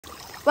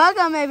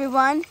Welcome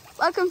everyone.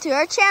 Welcome to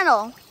our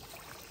channel.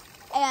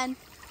 And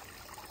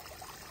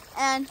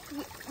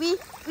we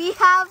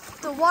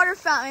have the water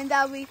fountain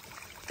that we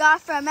got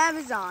from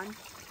Amazon.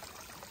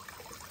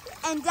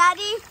 And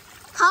Daddy,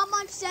 how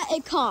much did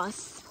it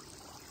cost?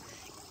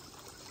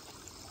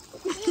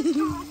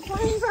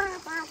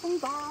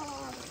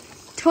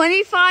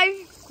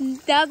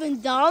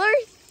 $25,000?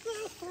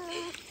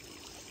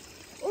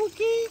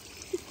 Okay.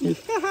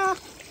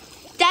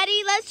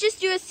 Daddy, let's just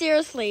do it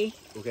seriously.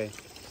 Okay.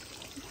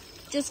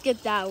 Just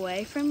get that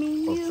away from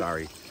me. Oh,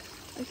 sorry.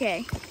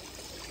 Okay.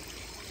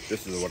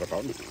 This is a water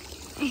fountain.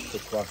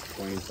 It costs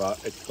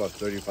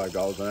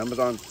 $35 on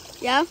Amazon.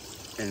 Yeah.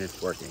 And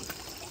it's working.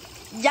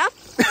 Yep.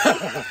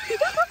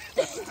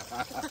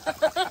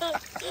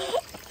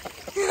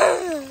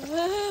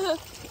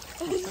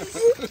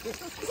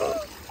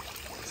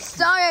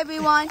 Sorry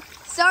everyone.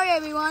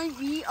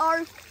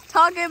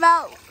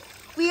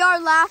 We are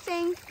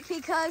laughing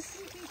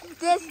because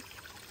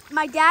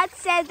my dad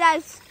said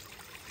that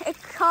it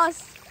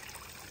costs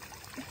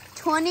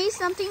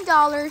 $20-something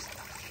and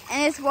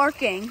it's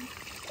working.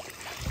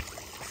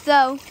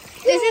 So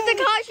this is the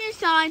caution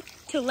sign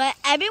to let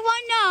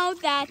everyone know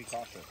that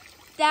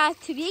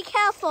to be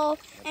careful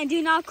and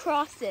do not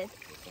cross it.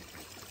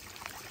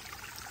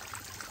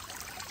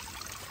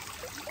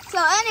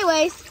 So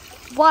anyways,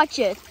 watch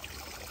it.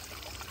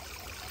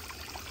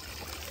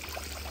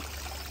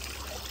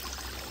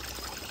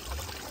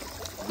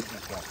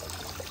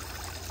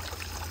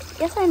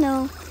 Yes, I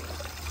know.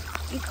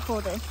 You can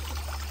hold it.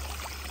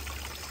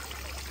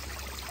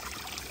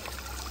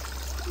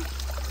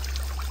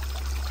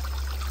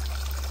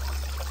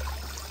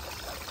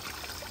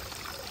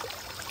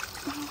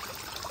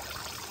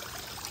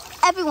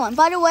 Everyone,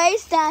 by the way,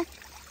 is that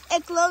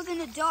it glows in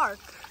the dark.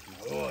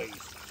 Nice.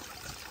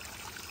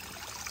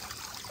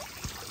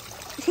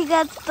 He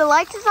gets the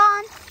lights is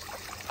on,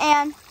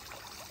 and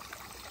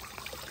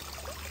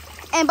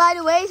by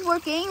the way, we're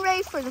getting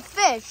ready for the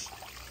fish.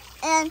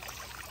 And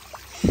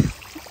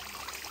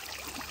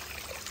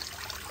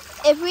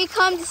if we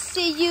come to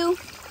see you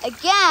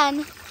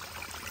again,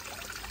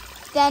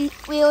 then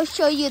we will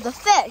show you the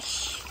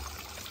fish.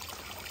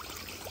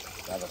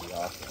 That'll be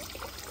awesome.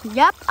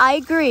 Yep, I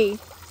agree.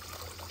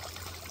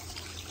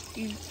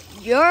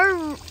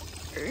 You're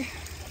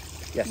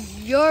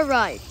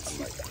right.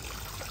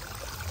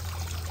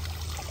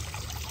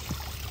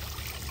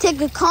 Take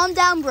a calm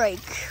down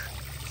break.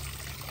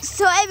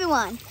 So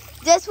everyone,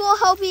 this will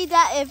help you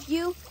that if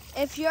you're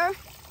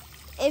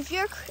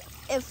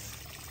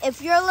a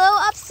little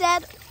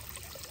upset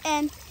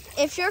and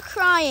if you're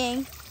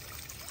crying,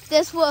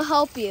 this will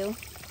help you.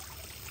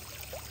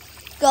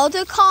 Go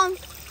to calm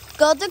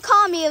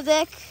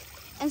music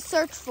and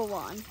search for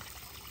one.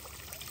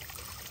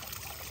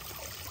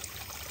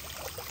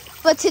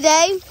 But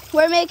today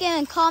we're making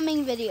a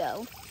calming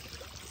video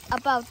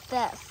about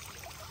this.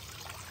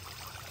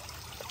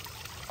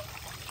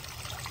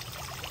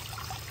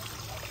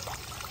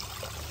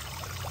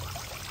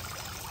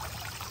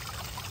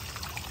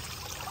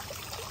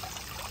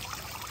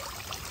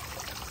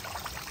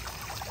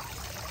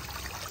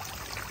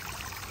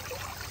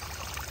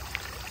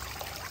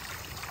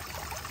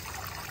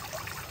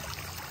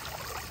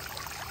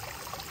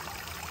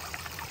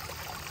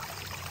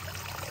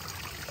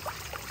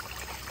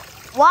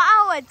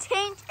 Wow, it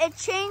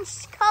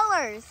changed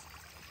colors.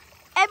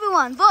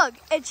 Everyone, look,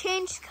 it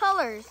changed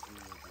colors.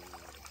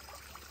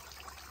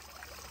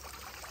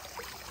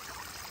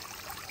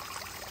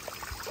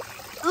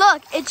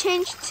 Look, it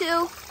changed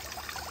to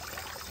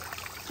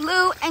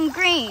blue and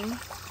green.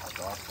 That's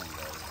awesome,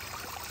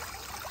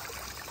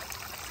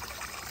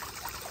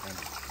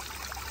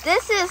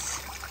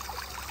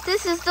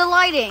 This is the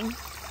lighting.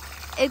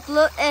 It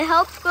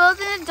helps glow in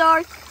the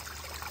dark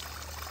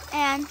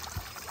and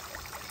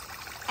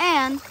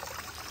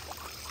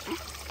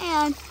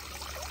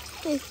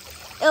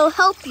it'll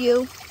help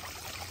you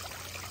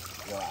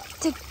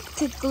to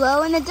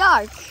glow in the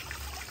dark.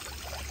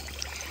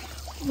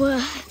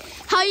 Well,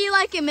 how you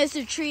like it,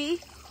 Mr.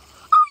 Tree?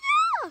 Oh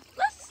yeah,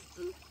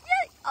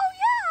 I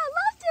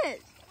loved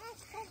it.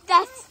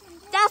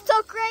 That's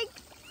so great.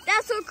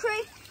 That's so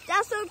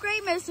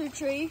great, Mr.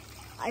 Tree.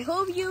 I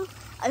hope you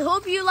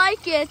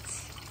like it.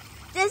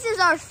 This is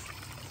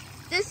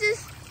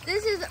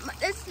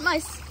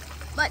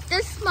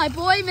my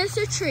boy,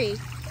 Mr. Tree,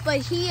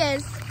 but he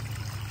is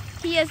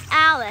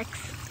Alex.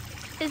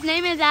 His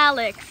name is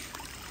Alex,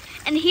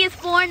 and he is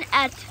born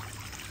at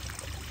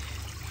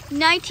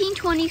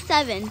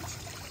 1927,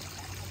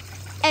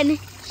 and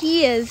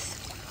he is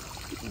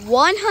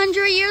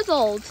 100 years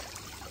old.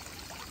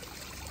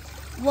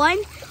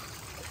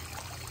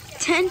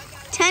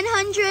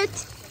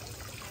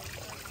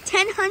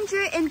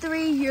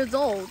 103 years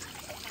old.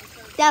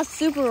 That's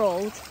super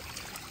old.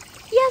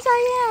 Yes,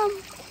 I am.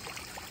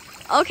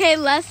 Okay,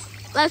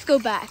 let's go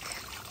back.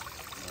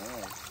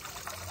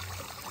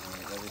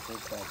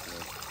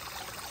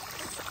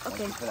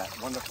 Okay. For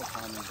that wonderful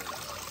time.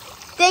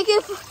 Thank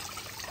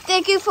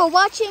you for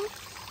watching.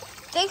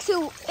 Thanks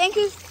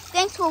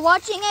for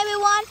watching,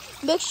 everyone.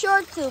 Make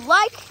sure to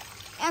like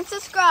and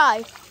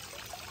subscribe.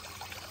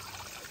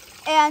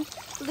 And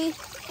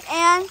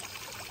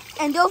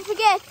don't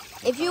forget,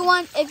 if you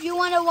want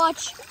to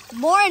watch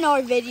more in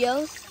our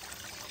videos,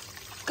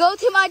 go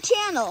to my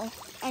channel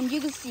and you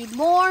can see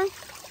more.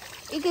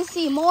 You can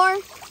see more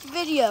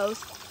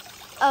videos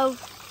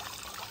of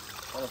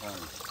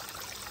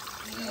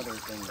other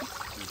things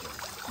we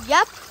do.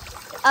 Yep,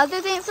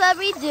 other things that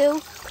we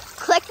do.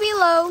 Click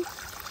below.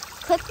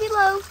 Click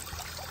below.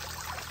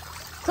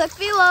 Click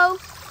below.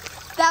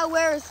 That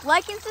where is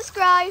like and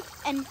subscribe,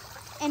 and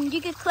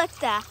you can click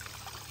that.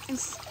 And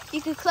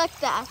you can click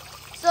that.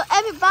 So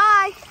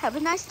everybody, have a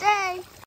nice day.